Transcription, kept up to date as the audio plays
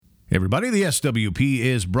Everybody, the SWP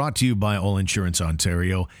is brought to you by All Insurance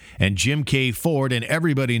Ontario and Jim K. Ford, and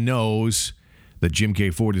everybody knows that Jim K.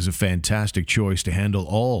 Ford is a fantastic choice to handle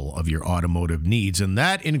all of your automotive needs, and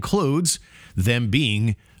that includes them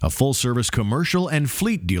being a full-service commercial and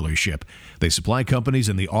fleet dealership. They supply companies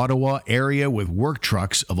in the Ottawa area with work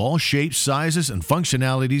trucks of all shapes, sizes, and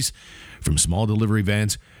functionalities, from small delivery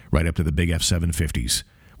vans right up to the big F-750s.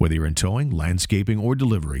 Whether you're in towing, landscaping, or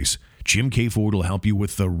deliveries, Jim K. Ford will help you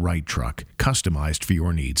with the right truck, customized for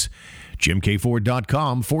your needs.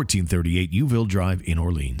 JimKFord.com, 1438 Uville Drive in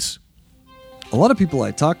Orleans. A lot of people I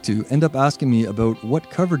talk to end up asking me about what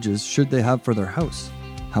coverages should they have for their house.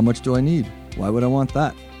 How much do I need? Why would I want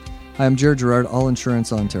that? Hi, I'm Jared Gerard, All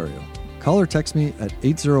Insurance Ontario. Call or text me at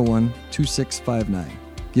 801-2659.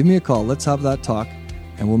 Give me a call, let's have that talk,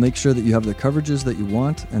 and we'll make sure that you have the coverages that you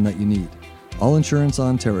want and that you need. All Insurance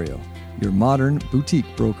Ontario, your modern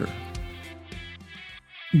boutique broker.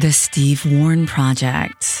 The Steve Warren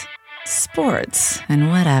Project. Sports and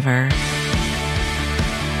whatever.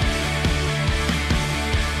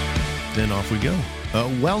 Then off we go.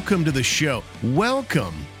 Welcome to the show.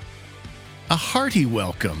 Welcome. A hearty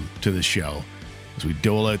welcome to the show as we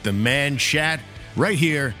dole out the man chat right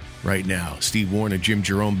here, right now. Steve Warren and Jim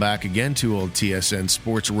Jerome back again, two old TSN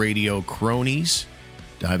sports radio cronies,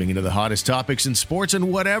 diving into the hottest topics in sports and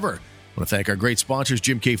whatever. I want to thank our great sponsors,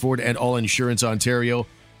 Jim K. Ford and All Insurance Ontario.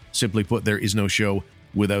 Simply put, there is no show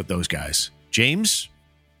without those guys. James,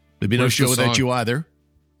 there'd be no show without you either.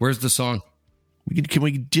 Where's the song? Can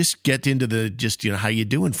we just get into the how you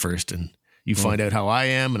doing first, and you find out how I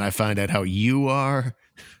am, and I find out how you are.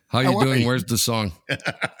 How you doing? Where's the song?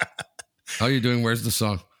 How you doing? Where's the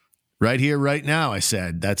song? Right here, right now, I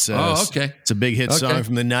said. That's okay. It's a big hit song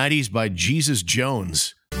from the 90s by Jesus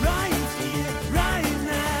Jones. Right here, right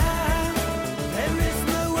now. There is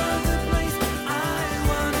no other place I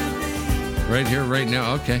want to be. Right here, right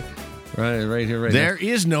now. Okay. Right here, right now. There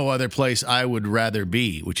is no other place I would rather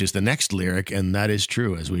be, which is the next lyric, and that is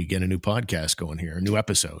true as we get a new podcast going here, a new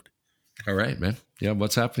episode. All right, man. Yeah,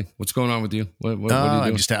 what's happening? What's going on with you? What are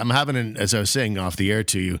you doing? I'm having, as I was saying off the air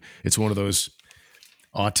to you, it's one of those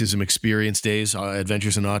autism experience days,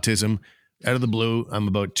 Adventures in Autism. Out of the blue, I'm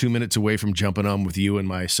about 2 minutes away from jumping on with you, and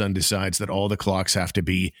my son decides that all the clocks have to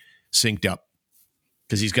be synced up.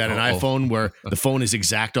 Because he's got an iPhone where the phone is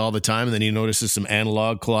exact all the time, and then he notices some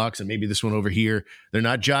analog clocks, and maybe this one over here, they're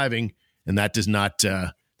not jiving, and that does not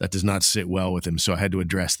sit well with him. So I had to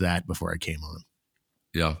address that before I came on.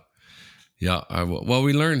 Yeah. Well,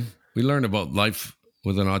 we learn about life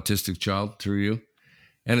with an autistic child through you,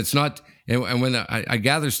 and it's not. And when I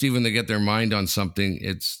gather, Steve, when they get their mind on something,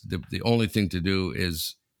 it's the only thing to do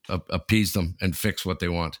is appease them and fix what they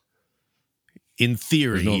want. In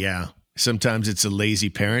theory, yeah. Sometimes it's a lazy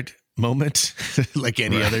parent moment, like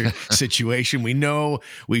any other situation. We know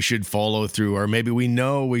we should follow through, or maybe we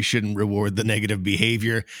know we shouldn't reward the negative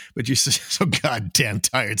behavior, but you're so goddamn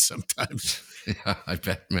tired sometimes. Yeah, I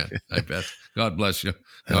bet, man. I bet. God bless you.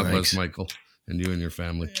 God bless Michael and you and your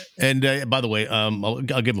family. And by the way, I'll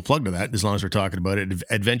give a plug to that as long as we're talking about it.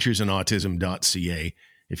 adventuresinautism.ca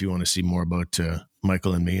if you want to see more about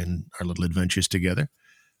Michael and me and our little adventures together.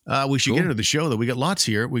 We should get into the show, though. We got lots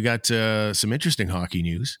here. We got some interesting hockey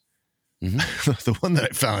news. Mm-hmm. The one that I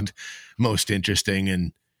found most interesting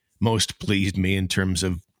and most pleased me in terms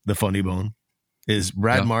of the funny bone is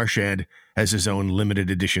Brad Marchand has his own limited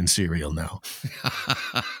edition cereal now.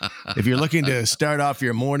 If you're looking to start off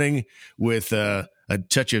your morning with a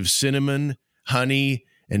touch of cinnamon, honey,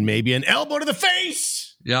 and maybe an elbow to the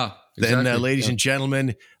face, exactly. Then, ladies and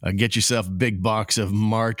gentlemen, get yourself a big box of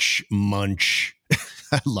March Munch.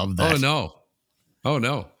 I love that. Oh,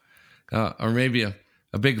 no. Or maybe a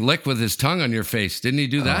big lick with his tongue on your face. Didn't he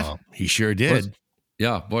do that? He sure did.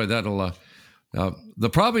 Boy, that'll... the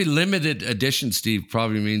probably limited edition, Steve,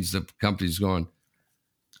 probably means the company's going,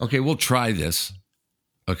 okay, we'll try this.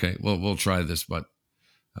 Okay, we'll try this, but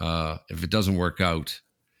if it doesn't work out,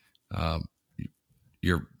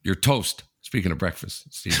 you're toast. Speaking of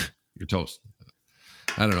breakfast, Steve, you're toast.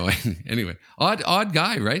 I don't know. Anyway, odd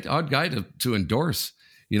guy, right? Odd guy to endorse.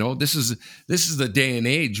 You know, this is the day and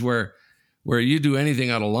age where you do anything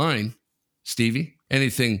out of line, Stevie,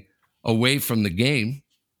 anything away from the game,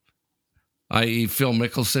 i.e. Phil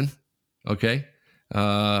Mickelson, okay?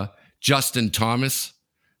 Justin Thomas,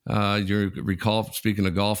 you recall, speaking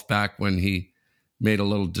of golf, back when he made a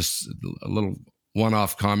little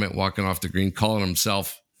one-off comment walking off the green, calling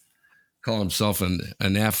himself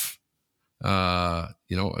an F.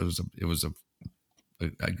 It was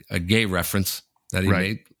a gay reference that he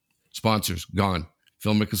made. Sponsors gone.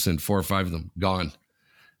 Phil Mickelson, 4 or 5 of them gone.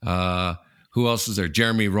 Who else is there?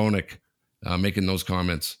 Jeremy Roenick making those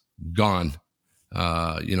comments. Gone.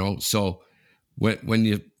 So when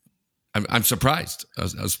you, I'm surprised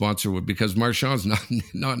a sponsor would, because Marchand's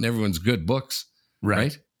not in everyone's good books,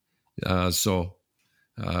 right? So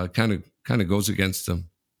kind of goes against them.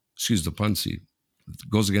 Excuse the pun. See,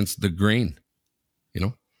 goes against the grain,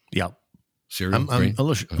 Yeah. Cereal. I'm a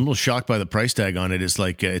little shocked by the price tag on it. It's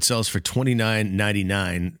like it sells for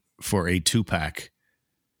 $29.99 for a 2-pack.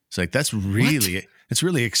 It's like it's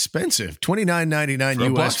really expensive. $29.99 for a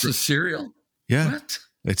US box of cereal. Yeah. What?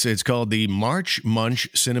 It's called the March Munch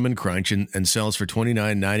Cinnamon Crunch and sells for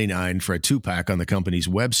 $29.99 for a 2-pack on the company's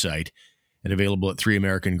website and available at 3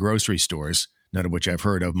 American grocery stores, none of which I've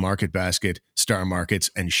heard of: Market Basket, Star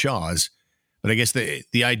Markets, and Shaw's. But I guess the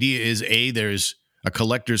idea is, there's a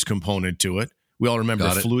collector's component to it. We all remember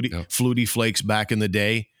Flutie Flakes back in the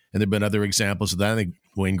day, and there have been other examples of that. I think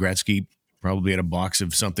Wayne Gretzky probably had a box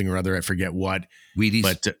of something or other. I forget what. Wheaties.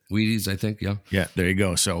 But, Wheaties, I think, yeah. Yeah, there you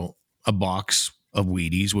go. So a box of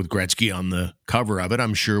Wheaties with Gretzky on the cover of it,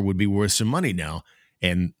 I'm sure would be worth some money now.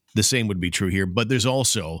 And the same would be true here. But there's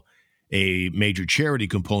also a major charity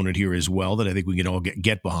component here as well that I think we can all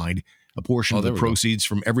get behind. A portion of the proceeds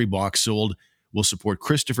from every box sold will support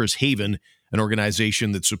Christopher's Haven, an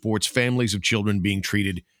organization that supports families of children being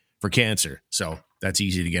treated for cancer. So that's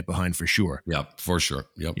easy to get behind for sure. Yeah, for sure.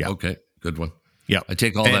 Yep. Okay, good one. Yeah. I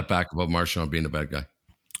take all that back about Marchand being a bad guy.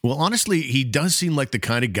 Well, honestly, he does seem like the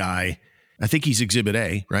kind of guy, I think he's Exhibit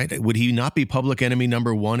A, right? Would he not be public enemy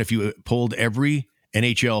number one if you polled every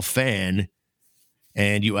NHL fan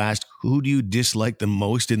and you asked, who do you dislike the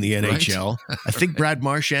most in the NHL? Right. I think Brad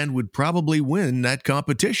Marchand would probably win that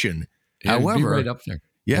competition. Yeah, however, be right up there.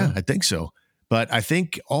 Yeah, I think so. But I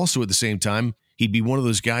think also at the same time, he'd be one of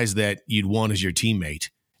those guys that you'd want as your teammate.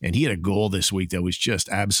 And he had a goal this week that was just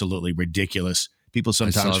absolutely ridiculous. People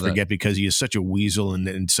sometimes forget because he is such a weasel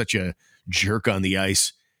and such a jerk on the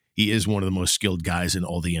ice. He is one of the most skilled guys in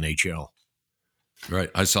all the NHL.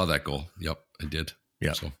 Right. I saw that goal. Yep, I did.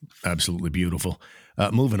 Yeah, so absolutely beautiful.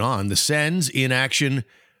 Moving on, the Sens in action.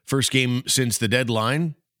 First game since the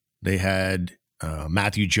deadline. They had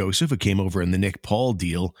Matthew Joseph, who came over in the Nick Paul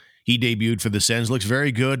deal. He debuted for the Sens. Looks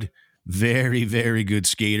very good. Very, very good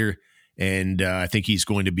skater. And I think he's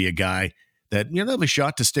going to be a guy that, they'll have a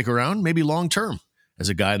shot to stick around, maybe long-term, as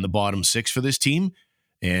a guy in the bottom 6 for this team.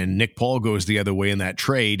 And Nick Paul goes the other way in that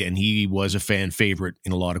trade, and he was a fan favorite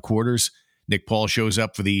in a lot of quarters. Nick Paul shows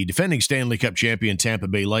up for the defending Stanley Cup champion Tampa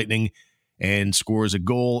Bay Lightning and scores a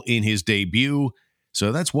goal in his debut.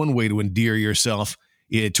 So that's one way to endear yourself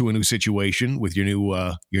to a new situation with your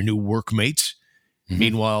new workmates. Mm-hmm.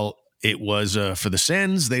 Meanwhile, it was for the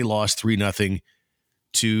Sens. They lost 3-0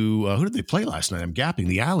 to who did they play last night? I'm gapping.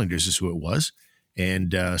 The Islanders is who it was,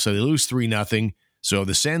 and so they lose 3-0. So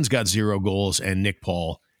the Sens got 0 goals, and Nick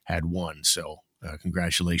Paul had 1. So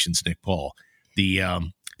congratulations, Nick Paul. The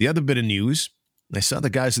other bit of news, I saw the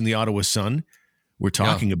guys in the Ottawa Sun were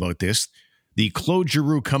talking about this. The Claude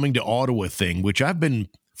Giroux coming to Ottawa thing, which I've been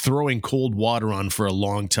throwing cold water on for a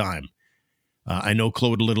long time. I know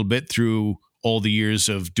Claude a little bit through all the years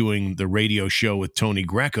of doing the radio show with Tony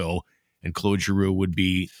Greco, and Claude Giroux would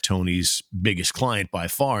be Tony's biggest client by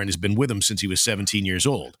far and has been with him since he was 17 years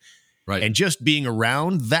old. Right. And just being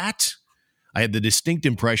around that, I had the distinct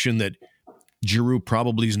impression that Giroux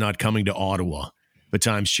probably is not coming to Ottawa. But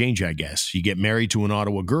times change, I guess. You get married to an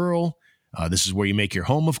Ottawa girl. This is where you make your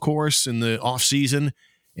home, of course, in the off season.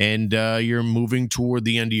 And you're moving toward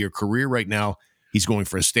the end of your career right now. He's going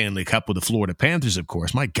for a Stanley Cup with the Florida Panthers, of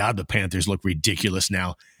course. My God, the Panthers look ridiculous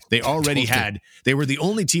now. They already they were the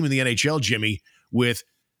only team in the NHL, Jimmy, with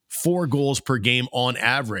 4 goals per game on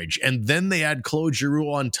average. And then they add Claude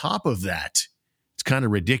Giroux on top of that. It's kind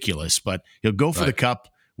of ridiculous, but he'll go for the Cup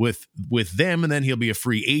with them, and then he'll be a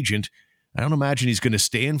free agent. I don't imagine he's going to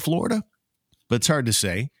stay in Florida, but it's hard to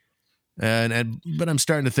say. But I'm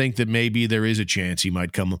starting to think that maybe there is a chance he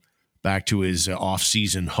might come back to his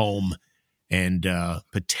off-season home, and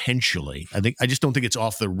potentially, I just don't think it's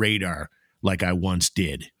off the radar like I once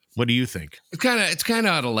did. What do you think? It's kind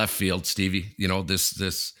of out of left field, Stevie.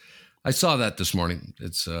 This. I saw that this morning.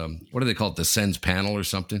 It's what do they call it? The Sens panel or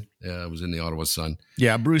something? It was in the Ottawa Sun.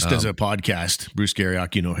 Yeah, Bruce does a podcast. Bruce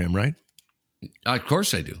Garriock, you know him, right? Of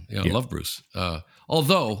course I do. I love Bruce.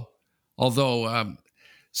 Although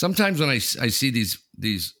sometimes when I see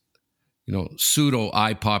these pseudo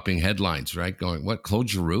eye popping headlines, right? Going, what? Claude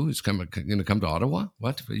Giroux is going to come to Ottawa?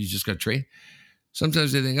 What? You just got traded?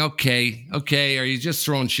 Sometimes I think, okay, are you just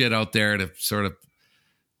throwing shit out there to sort of,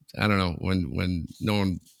 I don't know, when no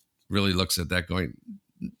one really looks at that going,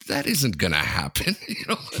 that isn't going to happen.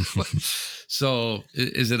 So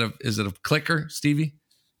is it a clicker, Stevie?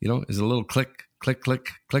 Is it a little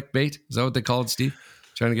clickbait? Is that what they call it, Steve?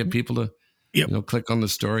 Trying to get people to, click on the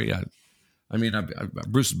story. I mean,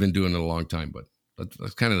 Bruce has been doing it a long time, but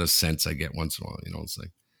that's kind of the sense I get once in a while. It's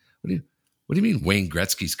like, what do you mean Wayne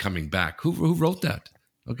Gretzky's coming back? Who wrote that?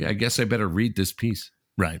 Okay, I guess I better read this piece.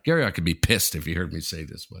 Right. Gary, I could be pissed if he heard me say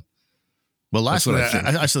this, but. Well, last week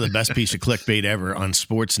I saw the best piece of clickbait ever on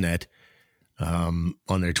Sportsnet. On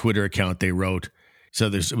their Twitter account, they wrote, so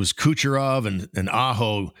it was Kucherov and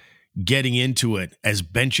Aho getting into it as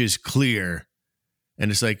benches clear.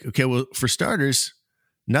 And it's like, okay, well, for starters,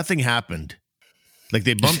 nothing happened. Like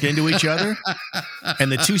they bumped into each other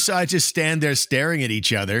and the two sides just stand there staring at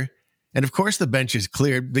each other. And of course the bench is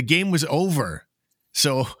cleared. The game was over.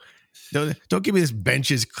 So don't give me this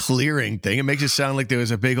benches clearing thing. It makes it sound like there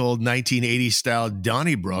was a big old 1980s style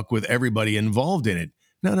Donnybrook with everybody involved in it.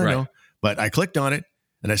 No. But I clicked on it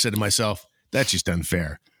and I said to myself, that's just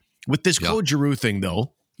unfair. With this Claude Giroux thing,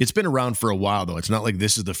 though, it's been around for a while, though. It's not like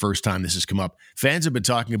this is the first time this has come up. Fans have been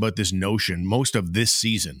talking about this notion most of this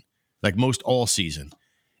season, like most all season.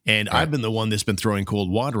 And I've been the one that's been throwing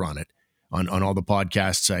cold water on it on all the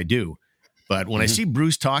podcasts I do. But when I see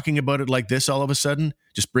Bruce talking about it like this all of a sudden,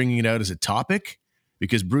 just bringing it out as a topic,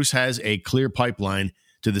 because Bruce has a clear pipeline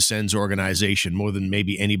to the Sens organization more than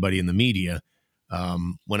maybe anybody in the media.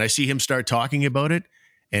 When I see him start talking about it,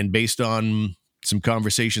 and based on some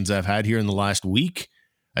conversations I've had here in the last week,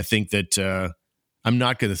 I think that I'm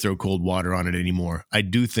not going to throw cold water on it anymore. I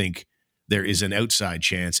do think there is an outside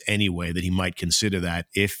chance anyway that he might consider that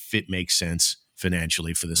if it makes sense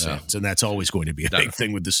financially for the Sens. And that's always going to be a big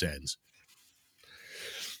thing with the Sens.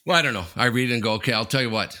 Well, I don't know. I read it and go, okay, I'll tell you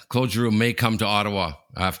what. Claude Giroux may come to Ottawa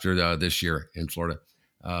after this year in Florida.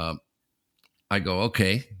 I go,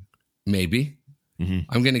 okay, maybe.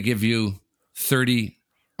 I'm going to give you 30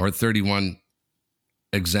 or 31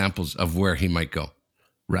 examples of where he might go.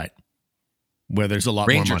 Right. Where there's a lot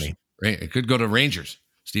Rangers, more money. It could go to Rangers,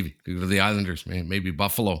 Stevie. Could go to the Islanders, maybe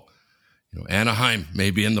Buffalo. Anaheim,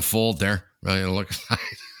 maybe in the fold there. Right? Look,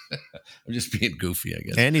 I'm just being goofy, I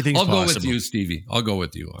guess. Anything's possible. I'll go with you, Stevie. I'll go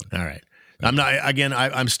with you on it. All right. I'm not. Again,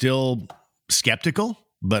 I'm still skeptical,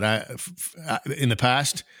 but in the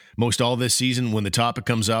past, most all this season, when the topic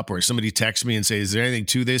comes up or somebody texts me and says, "Is there anything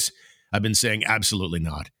to this?" I've been saying absolutely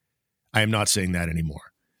not. I am not saying that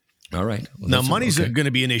anymore. All right. Well, now, money's going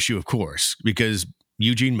to be an issue, of course, because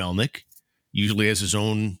Eugene Melnyk usually has his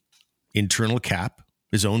own internal cap,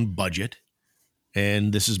 his own budget.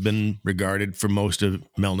 And this has been regarded for most of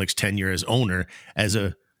Melnyk's tenure as owner as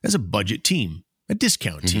a budget team, a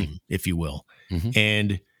discount team, if you will.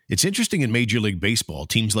 And it's interesting in Major League Baseball,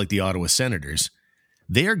 teams like the Ottawa Senators,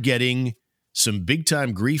 they are getting some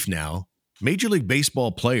big-time grief now. Major League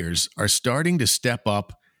Baseball players are starting to step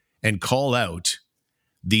up and call out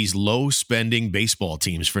these low-spending baseball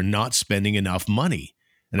teams for not spending enough money.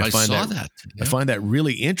 And I find that. I find that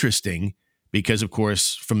really interesting because, of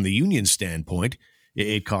course, from the union standpoint,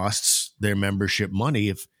 it costs their membership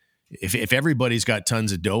money. If everybody's got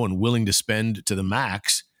tons of dough and willing to spend to the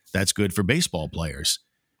max, that's good for baseball players.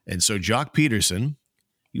 And so Jock Peterson,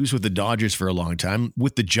 he was with the Dodgers for a long time,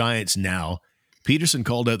 with the Giants now. Peterson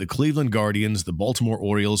called out the Cleveland Guardians, the Baltimore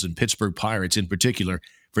Orioles, and Pittsburgh Pirates in particular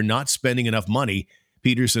for not spending enough money.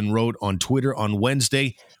 Peterson wrote on Twitter on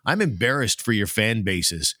Wednesday, "I'm embarrassed for your fan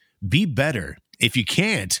bases. Be better. If you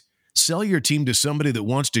can't, sell your team to somebody that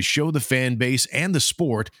wants to show the fan base and the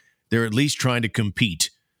sport they're at least trying to compete.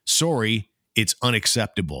 Sorry, it's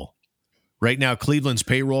unacceptable." Right now, Cleveland's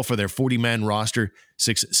payroll for their 40-man roster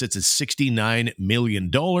sits at $69 million.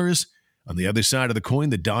 On the other side of the coin,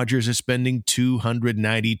 the Dodgers are spending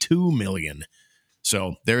 $292 million.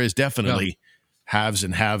 So there is definitely haves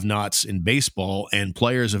and have-nots in baseball, and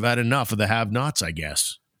players have had enough of the have-nots, I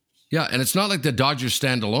guess. Yeah, and it's not like the Dodgers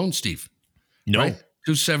stand alone, Steve. No. Right?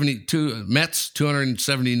 272 Mets,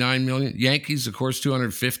 $279 million. Yankees, of course,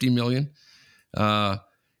 $250 million.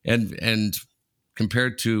 And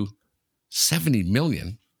compared to $70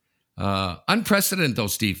 million. Unprecedented, though,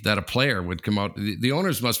 Steve, that a player would come out. The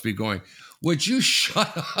owners must be going, would you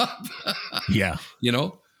shut up? Yeah.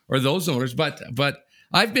 Or those owners. But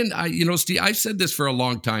I've been, Steve, I've said this for a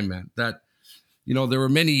long time, man, that, there were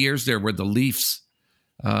many years there where the Leafs,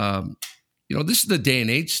 this is the day and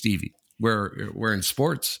age, Stevie, where in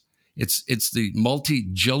sports, it's the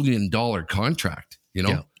multi-jillion-dollar contract,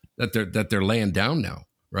 that they're laying down now,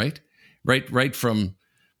 right? Right from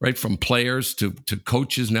players to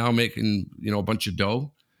coaches now making, a bunch of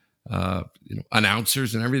dough,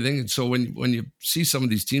 announcers and everything. And so when you see some of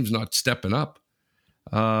these teams not stepping up,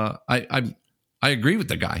 I'm I agree with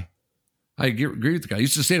the guy. I agree with the guy. I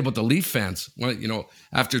used to say it about the Leaf fans. Well,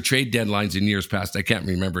 after trade deadlines in years past, I can't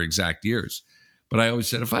remember exact years, but I always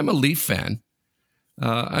said, if I'm a Leaf fan,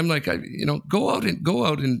 I'm like, go out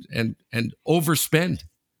and overspend.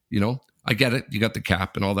 I get it. You got the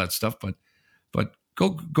cap and all that stuff, but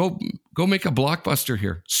go make a blockbuster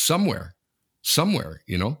here somewhere.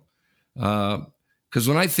 Because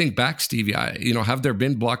when I think back, Stevie, have there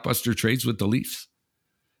been blockbuster trades with the Leafs?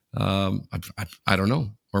 I don't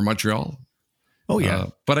know, or Montreal. Oh yeah,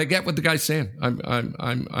 but I get what the guy's saying.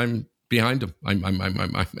 I'm behind him. I'm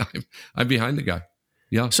behind the guy.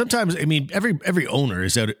 Yeah. Sometimes, I mean, every owner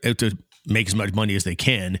is out to make as much money as they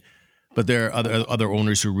can, but there are other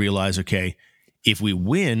owners who realize, okay, if we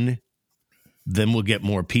win, then we'll get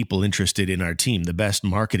more people interested in our team. The best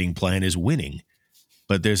marketing plan is winning.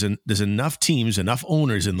 But there's enough teams, enough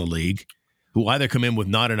owners in the league who either come in with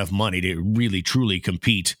not enough money to really truly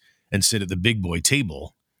compete and sit at the big boy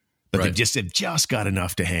table, but they've just got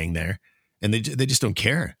enough to hang there, and they just don't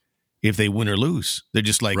care if they win or lose. They're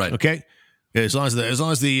just like, okay, as long as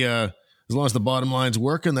the bottom line's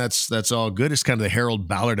working, that's all good. It's kind of the Harold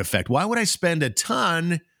Ballard effect. Why would I spend a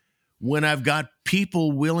ton when I've got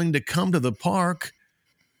people willing to come to the park,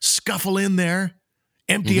 scuffle in there,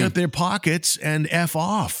 empty out their pockets, and F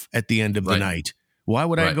off at the end of the night? Why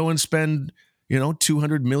would I go and spend,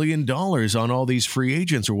 $200 million on all these free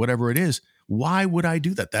agents or whatever it is? Why would I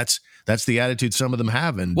do that? That's the attitude some of them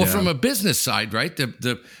have. And from a business side, right?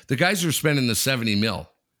 The guys are spending the $70 million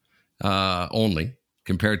only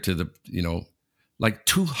compared to the, like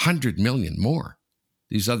 $200 million more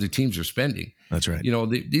these other teams are spending. That's right.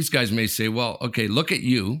 These guys may say, well, okay, look at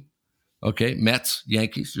you. Okay, Mets,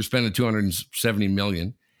 Yankees, you're spending $270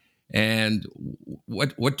 million. And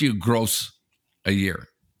what do you gross a year,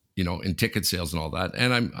 in ticket sales and all that?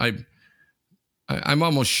 And I'm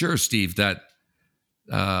almost sure, Steve, that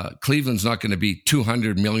Cleveland's not going to be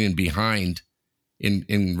 $200 million behind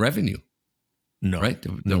in revenue. No, right?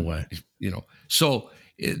 No way. So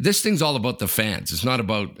this thing's all about the fans. It's not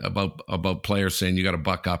about players saying you got to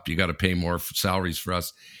buck up, you got to pay more for salaries for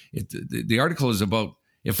us. The article is about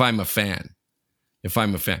if I'm a fan.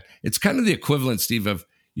 It's kind of the equivalent, Steve, of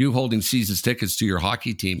you holding season's tickets to your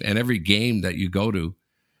hockey team, and every game that you go to,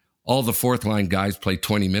 all the fourth line guys play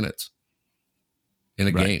 20 minutes in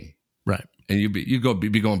a game. Right. And you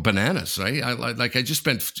be going bananas, right? I just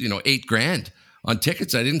spent, $8,000 on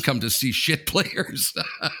tickets. I didn't come to see shit players,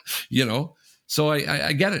 So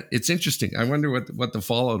I get it. It's interesting. I wonder what the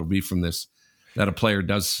fallout will be from this, that a player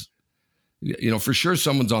does. For sure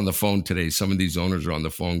someone's on the phone today. Some of these owners are on the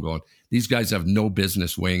phone going, these guys have no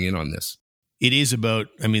business weighing in on this. It is about,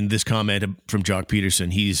 this comment from Jock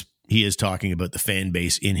Peterson, he is talking about the fan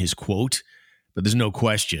base in his quote, but there's no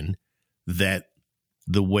question that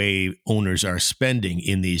the way owners are spending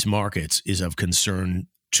in these markets is of concern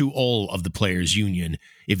to all of the players' union.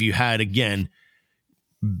 If you had, again,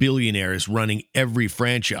 billionaires running every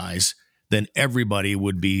franchise, then everybody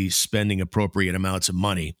would be spending appropriate amounts of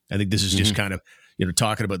money. I think this is just kind of,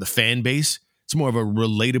 talking about the fan base. It's more of a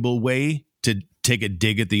relatable way to take a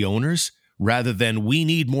dig at the owners rather than we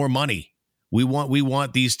need more money. We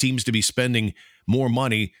want these teams to be spending more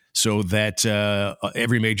money so that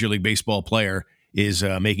every Major League Baseball player is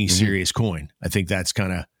making serious coin. I think that's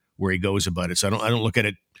kind of where he goes about it. So I don't look at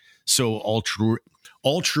it so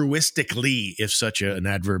altruistically, if such an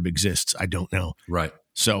adverb exists. I don't know. Right.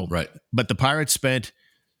 So, but the Pirates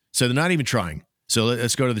so they're not even trying. So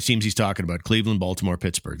let's go to the teams he's talking about: Cleveland, Baltimore,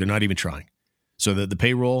 Pittsburgh. They're not even trying. So the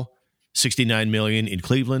payroll, $69 million in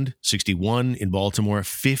Cleveland, $61 in Baltimore,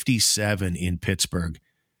 $57 in Pittsburgh.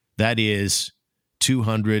 That is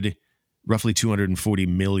roughly $240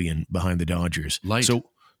 million behind the Dodgers. Light. So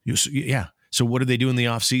what do they do in the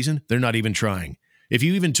offseason? They're not even trying. If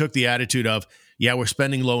you even took the attitude of, we're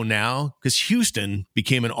spending low now, because Houston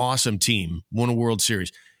became an awesome team, won a World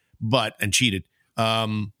Series, and cheated.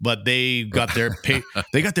 But they got their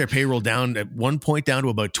payroll down at one point down to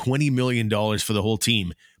about $20 million for the whole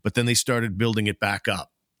team. But then they started building it back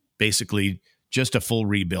up, basically just a full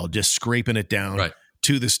rebuild, just scraping it down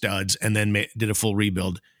to the studs, and then did a full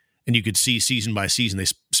rebuild. And you could see season by season they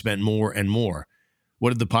spent more and more. What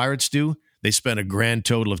did the Pirates do? They spent a grand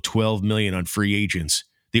total of $12 million on free agents.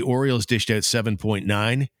 The Orioles dished out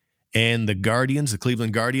 7.9, and the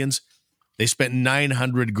Cleveland Guardians, they spent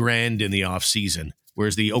 $900,000 in the offseason,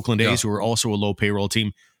 whereas the Oakland A's, who are also a low payroll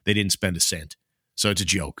team, they didn't spend a cent. So it's a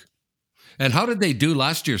joke. And how did they do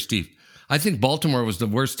last year, Steve? I think Baltimore was the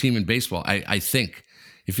worst team in baseball. I think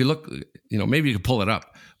if you look, maybe you could pull it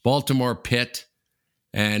up. Baltimore, Pitt,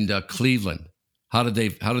 and Cleveland. How did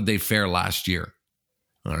they fare last year?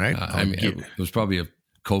 All right. I mean, it was probably a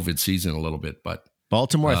COVID season a little bit, but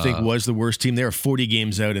Baltimore, I think, was the worst team. They were 40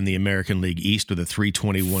 games out in the American League East with a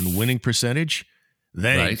 .321 winning percentage.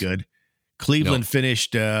 That ain't good. Cleveland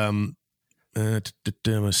finished. Let's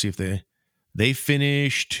see if they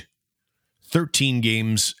finished 13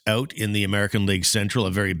 games out in the American League Central,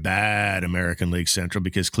 a very bad American League Central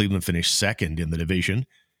because Cleveland finished second in the division.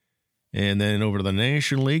 And then over to the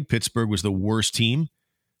National League, Pittsburgh was the worst team,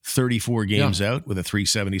 34 games out with a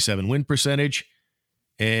 .377 win percentage.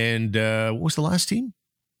 And what was the last team?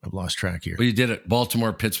 I've lost track here. Well, you did it.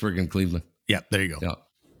 Baltimore, Pittsburgh, and Cleveland. Yeah, there you go. Yeah.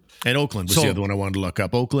 And Oakland was the other one I wanted to look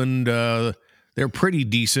up. Oakland, they're pretty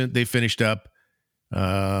decent. They finished up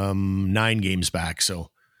 9 games back.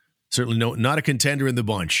 So certainly not a contender in the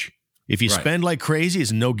bunch. If you spend like crazy,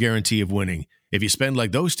 it's no guarantee of winning. If you spend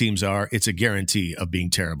like those teams are, it's a guarantee of being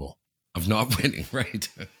terrible. Of not winning, right?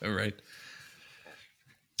 All right.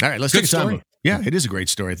 All right, let's take a time out. Yeah, it is a great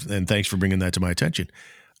story, and thanks for bringing that to my attention.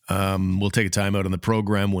 We'll take a time out on the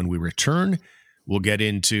program. When we return, we'll get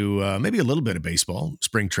into maybe a little bit of baseball,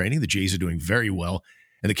 spring training. The Jays are doing very well.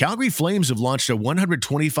 And the Calgary Flames have launched a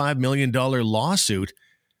 $125 million lawsuit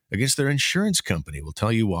against their insurance company. We'll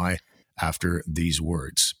tell you why after these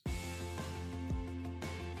words.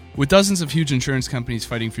 With dozens of huge insurance companies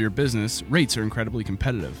fighting for your business, rates are incredibly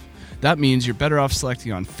competitive. That means you're better off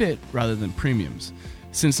selecting on fit rather than premiums,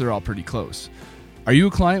 since they're all pretty close. Are you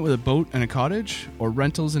a client with a boat and a cottage, or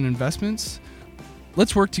rentals and investments?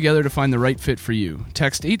 Let's work together to find the right fit for you.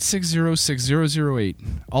 Text 860-6008.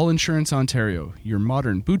 All Insurance Ontario, your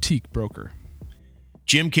modern boutique broker.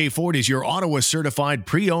 Jim K. Ford is your Ottawa certified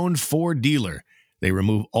pre-owned Ford dealer. They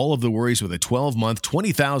remove all of the worries with a 12-month,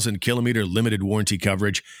 20,000-kilometer limited warranty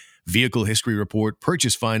coverage, vehicle history report,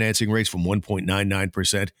 purchase financing rates from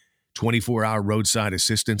 1.99%, 24-hour roadside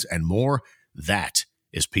assistance, and more. That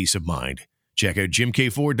is peace of mind. Check out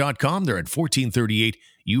jimkford.com. They're at 1438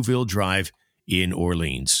 Uville Drive in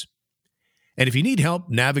Orleans. And if you need help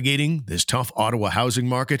navigating this tough Ottawa housing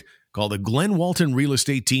market, call the Glenn Walton Real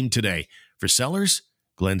Estate Team today. For sellers,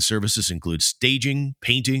 Glenn's services include staging,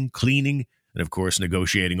 painting, cleaning, and of course,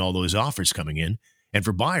 negotiating all those offers coming in. And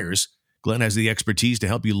for buyers, Glenn has the expertise to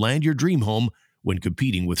help you land your dream home when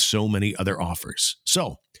competing with so many other offers.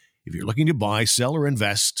 So, if you're looking to buy, sell, or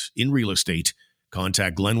invest in real estate,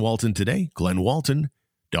 contact Glenn Walton today,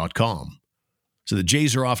 glennwalton.com. So the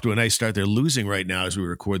Jays are off to a nice start. They're losing right now as we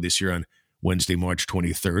record this year on Wednesday, March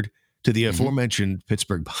 23rd, to the aforementioned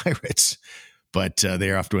Pittsburgh Pirates. But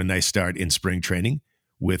they're off to a nice start in spring training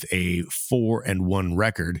with a 4-1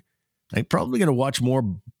 record. I'm probably going to watch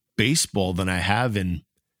more baseball than I have in,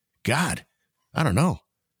 God, I don't know,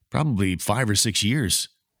 probably 5 or 6 years.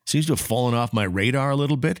 Seems to have fallen off my radar a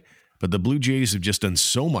little bit, but the Blue Jays have just done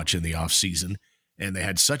so much in the offseason, and they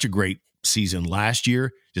had such a great season last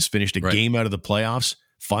year, just finished a game out of the playoffs,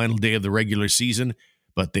 final day of the regular season,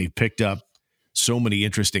 but they picked up so many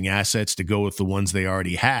interesting assets to go with the ones they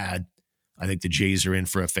already had. I think the Jays are in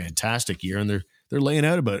for a fantastic year, and they're laying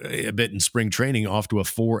out a bit in spring training, off to a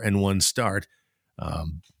 4-1 start.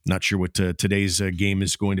 Not sure what today's game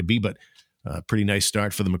is going to be, but pretty nice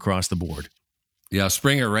start for them across the board. Yeah,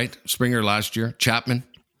 Springer, right? Springer last year. Chapman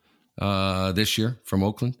this year from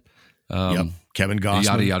Oakland. Kevin Gossman.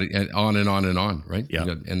 Yada, yada, and on and on and on, right? Yeah.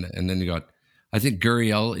 And then you got, I think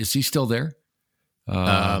Gurriel, is he still there?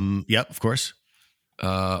 Yep, of course.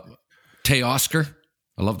 Teoscar.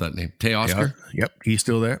 I love that name. Teoscar. Yep, he's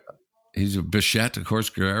still there. He's a Bichette, of course,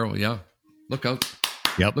 Guerrero. Yeah. Look out.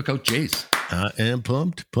 Yep. Look out, Jays. I am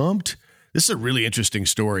pumped. This is a really interesting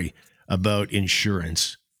story about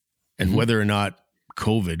insurance and whether or not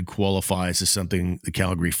COVID qualifies as something the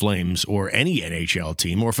Calgary Flames or any NHL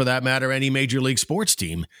team, or for that matter, any major league sports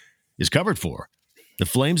team, is covered for. The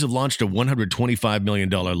Flames have launched a $125 million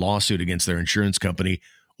lawsuit against their insurance company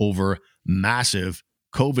over massive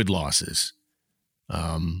COVID losses.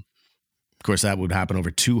 Of course, that would happen over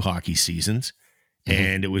 2 hockey seasons.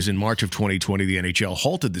 And it was in March of 2020, the NHL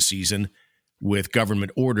halted the season with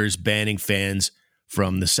government orders banning fans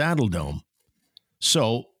from the Saddle Dome.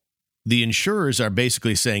 So the insurers are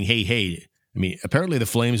basically saying, hey, I mean, apparently the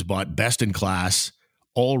Flames bought best-in-class,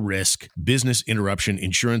 all-risk, business interruption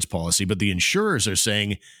insurance policy, but the insurers are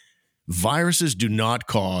saying viruses do not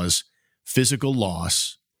cause physical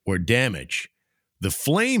loss or damage. The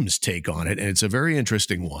Flames take on it, and it's a very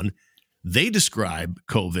interesting one. They describe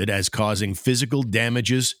COVID as causing physical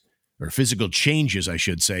damages, or physical changes, I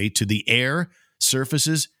should say, to the air,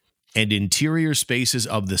 surfaces, and interior spaces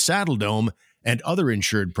of the Saddle Dome and other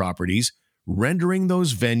insured properties, rendering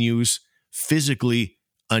those venues physically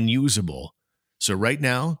unusable. So right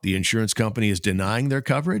now, the insurance company is denying their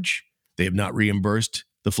coverage. They have not reimbursed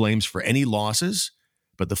the Flames for any losses,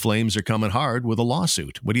 but the Flames are coming hard with a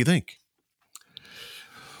lawsuit. What do you think?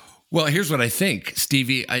 Well, here's what I think,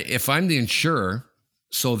 Stevie. If I'm the insurer,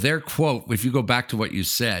 so their quote, if you go back to what you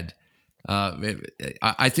said,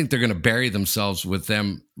 I think they're going to bury themselves with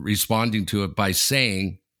them responding to it by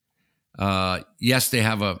saying, yes, they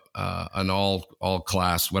have an all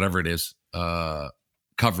class, whatever it is,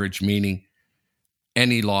 coverage, meaning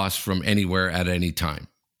any loss from anywhere at any time.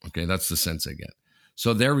 Okay, that's the sense I get.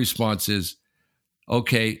 So their response is,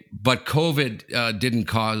 okay, but COVID didn't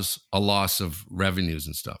cause a loss of revenues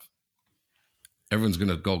and stuff. Everyone's going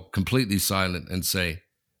to go completely silent and say,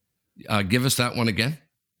 give us that one again.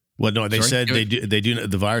 Well, no, they Sorry? said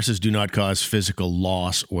the viruses do not cause physical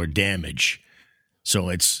loss or damage. So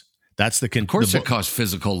that's the Of course it caused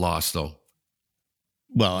physical loss, though.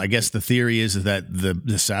 Well, I guess the theory is that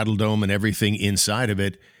the saddle dome and everything inside of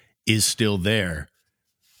it is still there,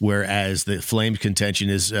 whereas the Flames' contention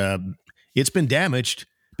is it's been damaged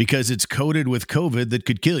because it's coated with COVID that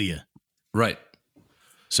could kill you. Right.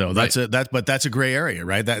 So that's a gray area,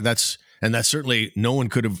 right? That's certainly no one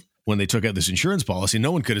could have, when they took out this insurance policy,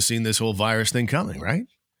 no one could have seen this whole virus thing coming, right?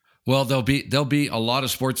 Well, there'll be a lot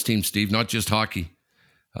of sports teams, Steve, not just hockey,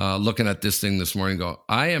 looking at this thing this morning. Go,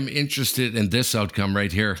 I am interested in this outcome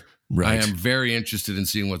right here. Right. I am very interested in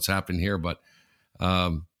seeing what's happened here. But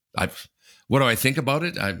what do I think about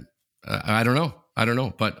it? I don't know. I don't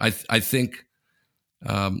know. But I think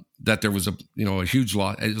that there was a huge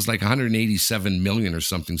loss. It was like 187 million or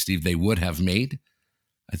something, Steve, they would have made,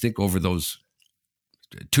 I think, over those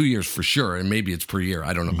 2 years for sure. And maybe it's per year.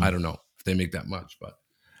 I don't know. Mm-hmm. I don't know if they make that much, but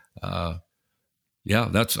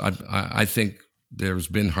yeah, I think there's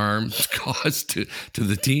been harm caused to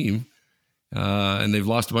the team, and they've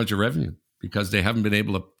lost a bunch of revenue because they haven't been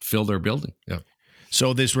able to fill their building. Yeah.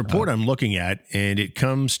 So this report I'm looking at, and it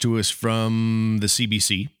comes to us from the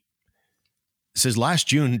CBC. It says last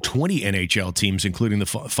June, 20 NHL teams, including the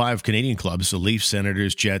 5 Canadian clubs, the Leafs,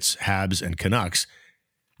 Senators, Jets, Habs, and Canucks,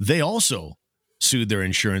 they also sued their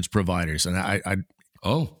insurance providers. And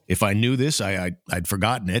if I knew this, I'd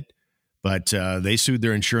forgotten it. But they sued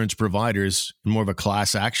their insurance providers in more of a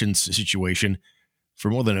class action situation for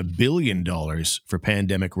more than $1 billion for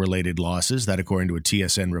pandemic-related losses. That, according to a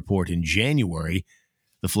TSN report in January.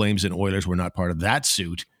 The Flames and Oilers were not part of that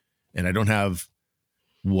suit, and I don't have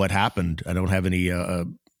what happened. I don't have any. I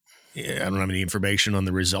don't have any information on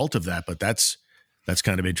the result of that. But that's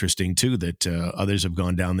kind of interesting too. That others have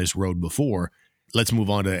gone down this road before. Let's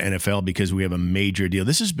move on to NFL because we have a major deal.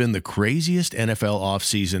 This has been the craziest NFL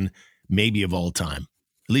offseason maybe of all time,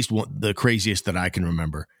 at least the craziest that I can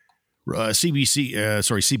remember.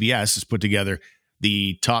 CBS has put together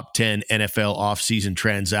the top 10 NFL offseason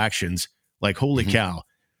transactions. Like, holy cow.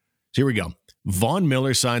 So here we go. Von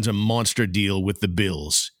Miller signs a monster deal with the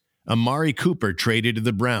Bills. Amari Cooper traded to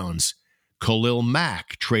the Browns. Khalil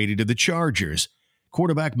Mack traded to the Chargers.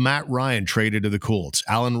 Quarterback Matt Ryan traded to the Colts.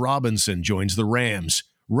 Allen Robinson joins the Rams.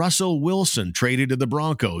 Russell Wilson traded to the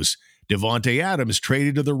Broncos. Devontae Adams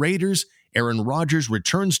traded to the Raiders. Aaron Rodgers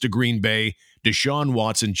returns to Green Bay. Deshaun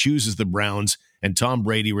Watson chooses the Browns. And Tom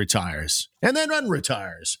Brady retires. And then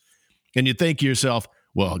unretires. And you think to yourself,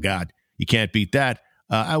 well, God, you can't beat that.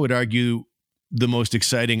 I would argue the most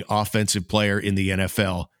exciting offensive player in the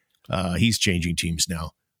NFL. He's changing teams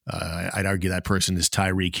now. I'd argue that person is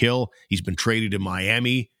Tyreek Hill. He's been traded to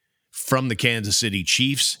Miami from the Kansas City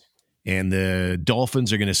Chiefs. And the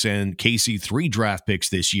Dolphins are going to send Casey 3 draft picks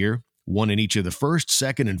this year, 1 in each of the first,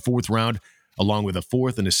 second, and fourth round, along with a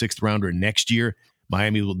 4th and a 6th rounder next year.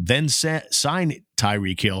 Miami will then sign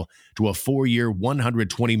Tyreek Hill to a 4-year,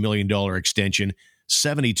 $120 million extension.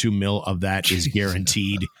 72 mil of that is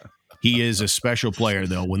guaranteed. He is a special player,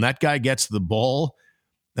 though. When that guy gets the ball,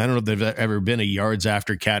 I don't know if there's ever been a yards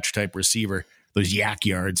after catch type receiver, those yak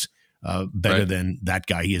yards, better than that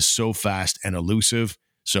guy. He is so fast and elusive.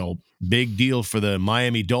 So big deal for the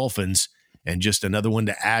Miami Dolphins, and just another one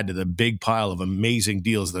to add to the big pile of amazing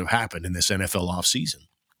deals that have happened in this NFL offseason.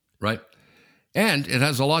 Right. And it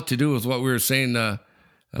has a lot to do with what we were saying,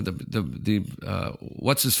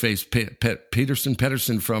 what's his face? Pedersen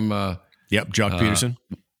from Jock Peterson.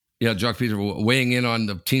 Yeah, Jock Peterson weighing in on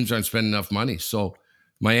the teams aren't spending enough money. So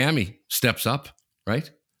Miami steps up, right?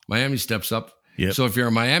 Miami steps up. Yep. So if you're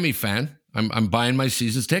a Miami fan, I'm buying my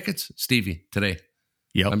season's tickets, Stevie, today.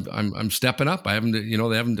 Yep. I'm stepping up. They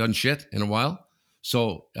haven't done shit in a while.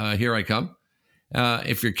 So here I come.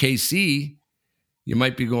 If you're KC, you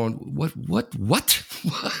might be going, what?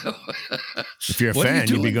 If you're a fan,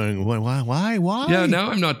 you'd be going, why? Yeah,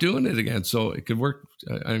 now I'm not doing it again. So it could work.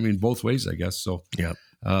 I mean, both ways, I guess. So yeah.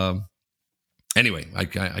 Anyway, I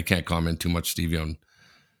can't comment too much, Stevie, on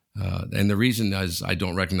And the reason is I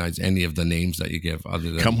don't recognize any of the names that you give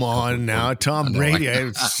other than. Come on now, Tom Brady.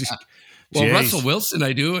 Well, Russell Wilson,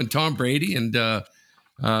 I do, and Tom Brady, and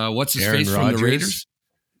what's his Aaron face Rodgers. from the Raiders?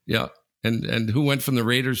 Yeah, and who went from the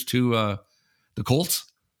Raiders to the Colts?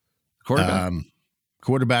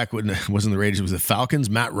 Quarterback wasn't the Raiders, it was the Falcons.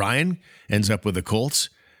 Matt Ryan ends up with the Colts.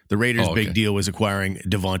 The Raiders' big deal was acquiring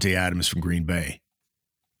Devontae Adams from Green Bay.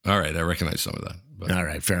 All right, I recognize some of that. But All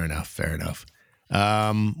right, fair enough. Well,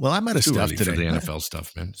 I'm out of too stuff early today. for the NFL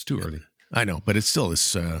stuff, man. It's too early. I know, but it's still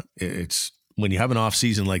it's when you have an off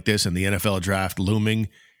season like this and the NFL draft looming,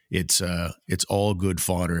 it's all good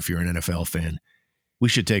fodder if you're an NFL fan. We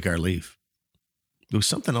should take our leave. There was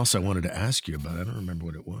something else I wanted to ask you about. I don't remember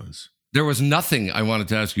what it was. There was nothing I wanted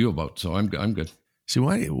to ask you about, so I'm good. See,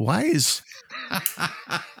 why do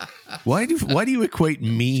you equate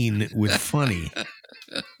mean with funny?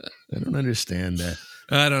 I don't understand that.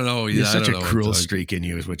 I don't know. You're such a a cruel streak in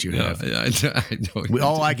you is what you have. Yeah, I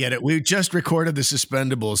know. I get it. We just recorded the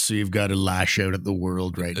Suspendables, so you've got to lash out at the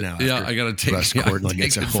world right now. Yeah, I got to take Russ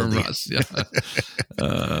it from Russ. Yeah.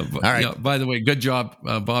 All right. Yeah, by the way, good job,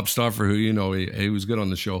 Bob Stauffer, who he was good on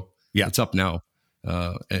the show. Yeah. It's up now.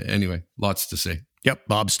 Anyway, lots to say. Yep,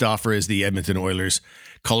 Bob Stauffer is the Edmonton Oilers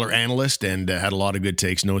color analyst and had a lot of good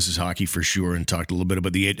takes, knows his hockey for sure, and talked a little bit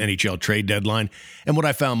about the NHL trade deadline. And what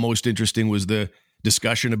I found most interesting was the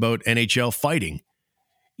discussion about NHL fighting.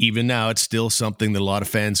 Even now, it's still something that a lot of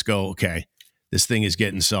fans go, okay, this thing is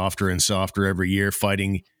getting softer and softer every year.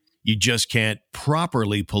 Fighting, you just can't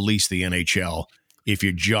properly police the NHL if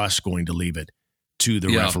you're just going to leave it to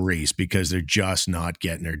the referees because they're just not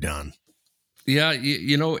getting her done. Yeah,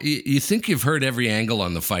 you think you've heard every angle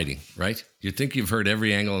on the fighting, right? You think you've heard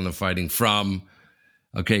every angle on the fighting from,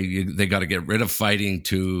 okay, they got to get rid of fighting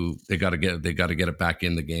to they got to get it back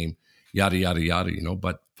in the game, yada yada yada.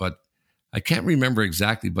 But I can't remember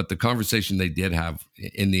exactly. But the conversation they did have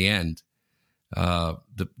in the end,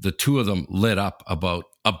 the two of them lit up about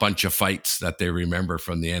a bunch of fights that they remember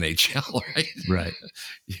from the NHL, right? Right.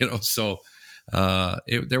 So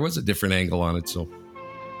there was a different angle on it. So.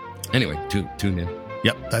 Anyway, tune in.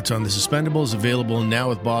 Yep, that's on the Suspendables, available now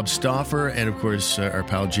with Bob Stauffer and, of course, our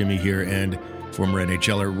pal Jimmy here and former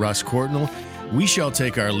NHLer Russ Courtnall. We shall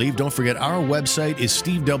take our leave. Don't forget, our website is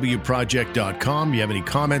stevewproject.com. You have any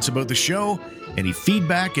comments about the show, any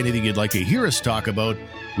feedback, anything you'd like to hear us talk about,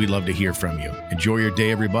 we'd love to hear from you. Enjoy your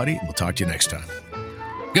day, everybody. We'll talk to you next time.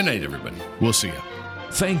 Good night, everybody. We'll see you.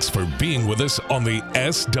 Thanks for being with us on the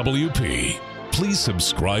SWP. Please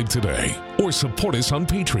subscribe today or support us on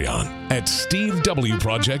Patreon at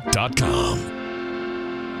stevewproject.com.